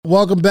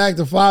Welcome back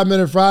to 5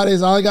 Minute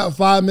Fridays. I only got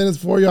 5 minutes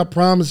for you. I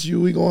promise you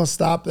we're going to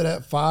stop it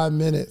at 5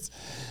 minutes.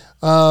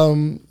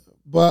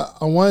 But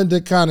I wanted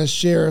to kind of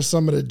share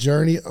some of the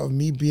journey of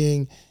me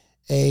being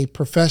a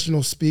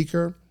professional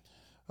speaker.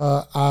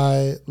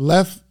 I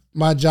left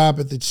my job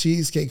at the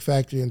Cheesecake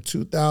Factory in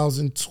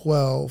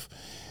 2012,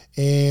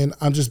 and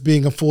I'm just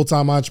being a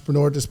full-time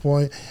entrepreneur at this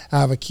point.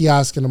 I have a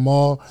kiosk in the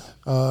mall.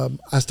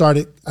 I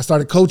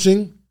started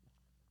coaching.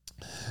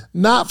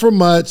 Not for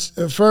much.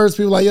 At first,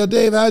 people were like, yo,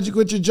 Dave, how'd you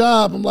quit your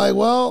job? I'm like,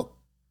 well,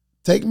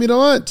 take me to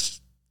lunch.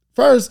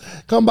 First,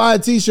 come buy a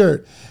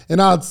t-shirt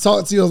and I'll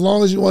talk to you as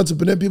long as you want to.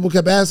 But then people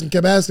kept asking.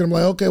 I'm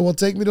like, okay, well,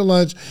 take me to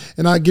lunch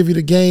and I'll give you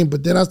the game.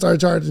 But then I started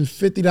charging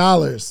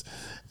 $50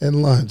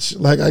 in lunch.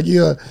 Like I give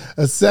you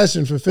a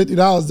session for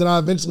 $50. Then I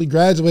eventually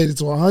graduated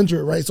to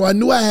 $100, right? So I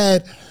knew I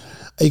had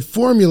a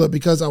formula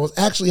because I was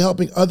actually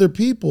helping other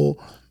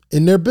people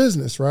in their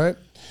business, right?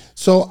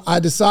 So I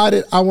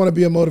decided I want to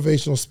be a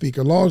motivational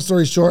speaker. Long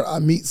story short, I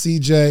meet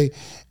CJ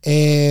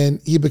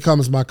and he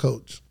becomes my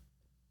coach.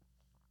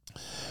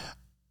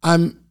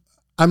 I'm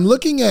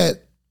looking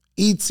at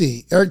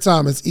E.T., Eric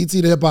Thomas,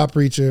 E.T. the hip hop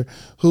preacher,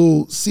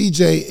 who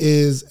CJ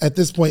is at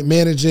this point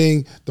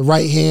managing the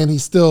right hand.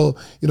 He's still,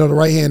 the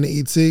right hand to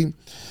E.T.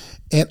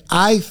 And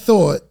I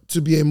thought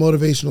to be a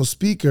motivational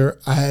speaker,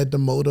 I had to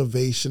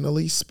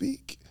motivationally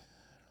speak.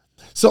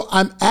 So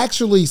I'm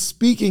actually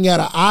speaking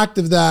at an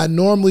octave that I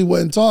normally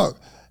wouldn't talk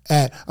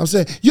at. I'm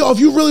saying, if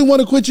you really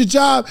want to quit your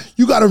job,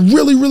 you got to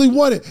really, really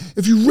want it.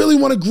 If you really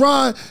want to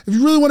grind, if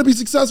you really want to be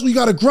successful, you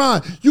got to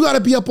grind. You got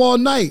to be up all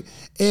night.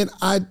 And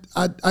I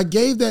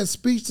gave that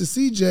speech to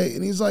CJ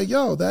and he's like,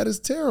 yo, that is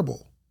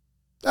terrible.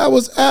 That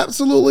was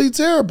absolutely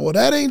terrible.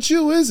 That ain't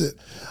you, is it?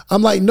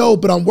 I'm like, no,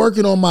 but I'm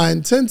working on my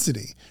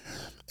intensity.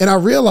 And I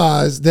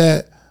realized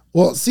that,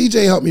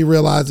 CJ helped me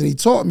realize and he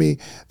taught me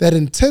that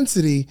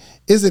intensity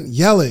isn't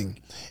yelling.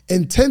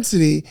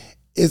 Intensity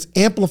is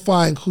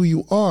amplifying who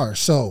you are.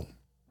 So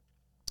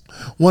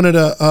one of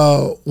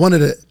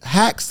the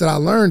hacks that I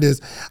learned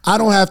is I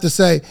don't have to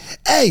say,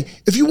 hey,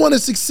 if you want to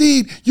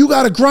succeed, you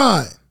got to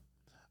grind.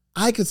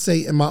 I could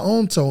say in my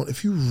own tone,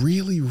 if you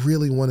really,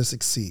 really want to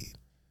succeed.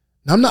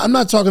 Now, I'm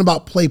not talking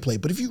about play,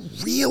 but if you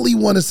really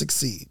want to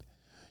succeed,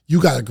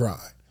 you got to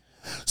grind.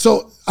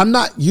 So I'm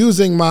not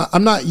using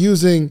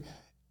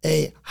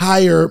a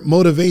higher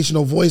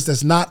motivational voice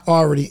that's not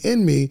already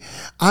in me.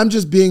 I'm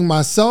just being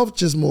myself,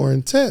 just more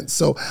intense.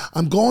 So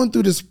I'm going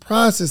through this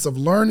process of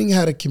learning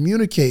how to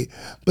communicate,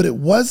 but it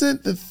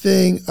wasn't the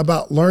thing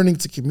about learning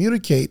to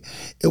communicate.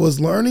 It was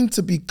learning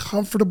to be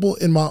comfortable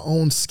in my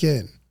own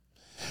skin.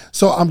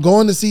 So I'm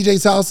going to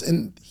CJ's house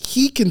and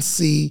he can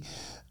see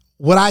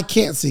what I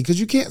can't see, because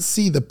you can't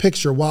see the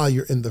picture while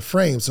you're in the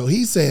frame. So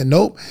he's saying,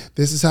 nope,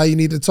 this is how you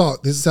need to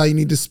talk. This is how you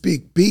need to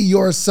speak. Be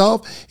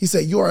yourself. He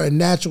said, you are a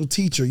natural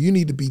teacher. You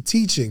need to be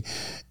teaching.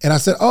 And I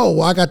said,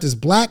 I got this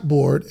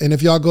blackboard. And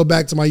if y'all go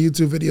back to my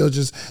YouTube video,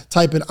 just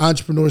type in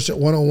Entrepreneurship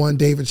 101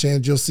 David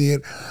Chand, you'll see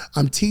it.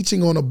 I'm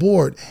teaching on a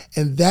board.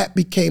 And that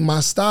became my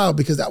style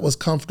because that was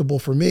comfortable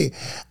for me.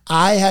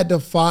 I had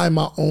to find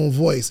my own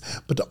voice.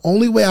 But the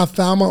only way I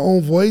found my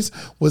own voice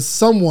was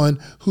someone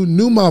who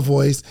knew my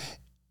voice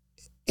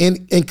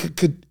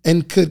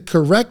and could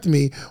correct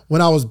me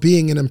when I was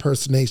being an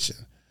impersonation.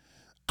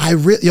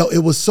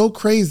 It was so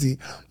crazy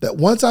that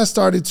once I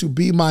started to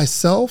be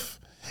myself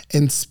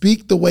and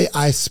speak the way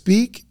I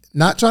speak,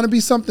 not trying to be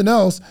something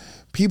else,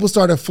 people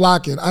started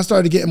flocking. I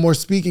started getting more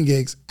speaking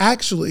gigs.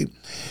 Actually,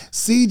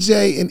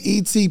 CJ and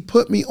ET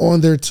put me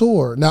on their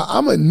tour. Now,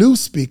 I'm a new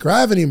speaker. I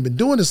haven't even been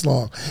doing this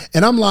long.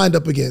 And I'm lined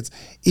up with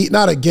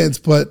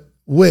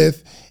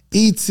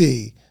ET,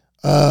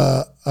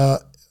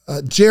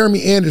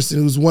 Jeremy Anderson,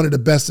 who's one of the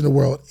best in the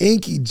world.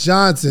 Inky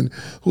Johnson,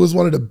 who is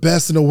one of the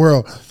best in the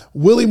world.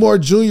 Willie Moore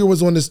Jr.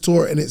 was on this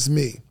tour, and it's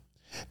me.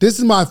 This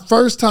is my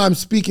first time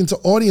speaking to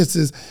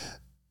audiences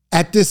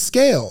at this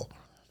scale.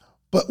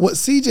 But what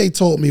CJ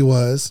told me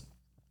was,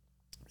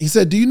 he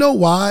said, do you know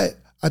why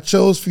I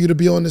chose for you to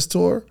be on this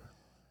tour?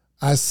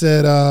 I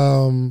said,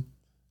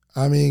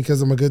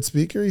 because I'm a good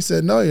speaker. He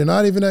said, no, you're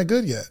not even that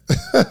good yet.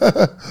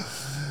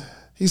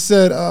 He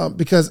said,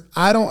 because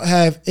I don't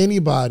have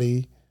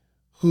anybody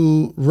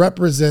who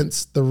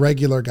represents the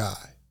regular guy,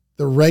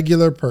 the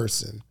regular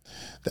person,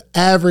 the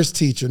average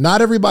teacher. Not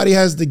everybody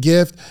has the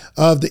gift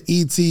of the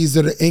ETs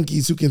or the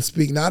Inkies who can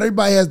speak. Not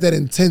everybody has that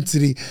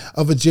intensity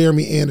of a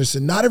Jeremy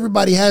Anderson. Not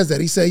everybody has that.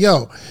 He said,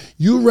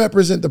 you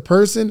represent the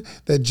person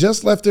that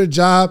just left their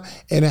job,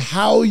 and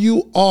how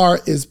you are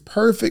is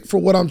perfect for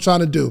what I'm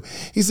trying to do.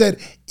 He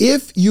said,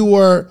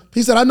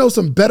 I know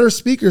some better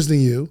speakers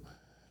than you.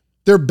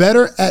 They're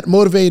better at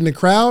motivating the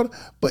crowd,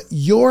 but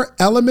your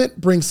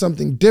element brings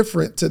something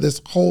different to this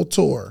whole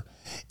tour.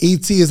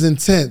 ET is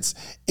intense,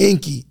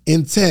 Inky,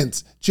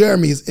 intense,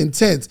 Jeremy is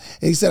intense.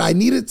 And he said, I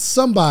needed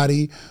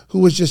somebody who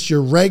was just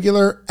your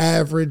regular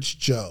average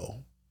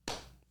Joe.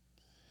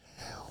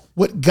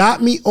 What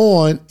got me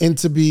on and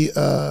to be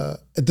the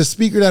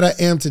speaker that I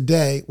am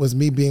today was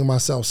me being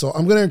myself. So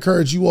I'm going to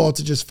encourage you all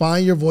to just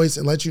find your voice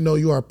and let you know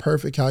you are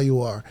perfect how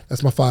you are.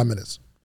 That's my 5 minutes.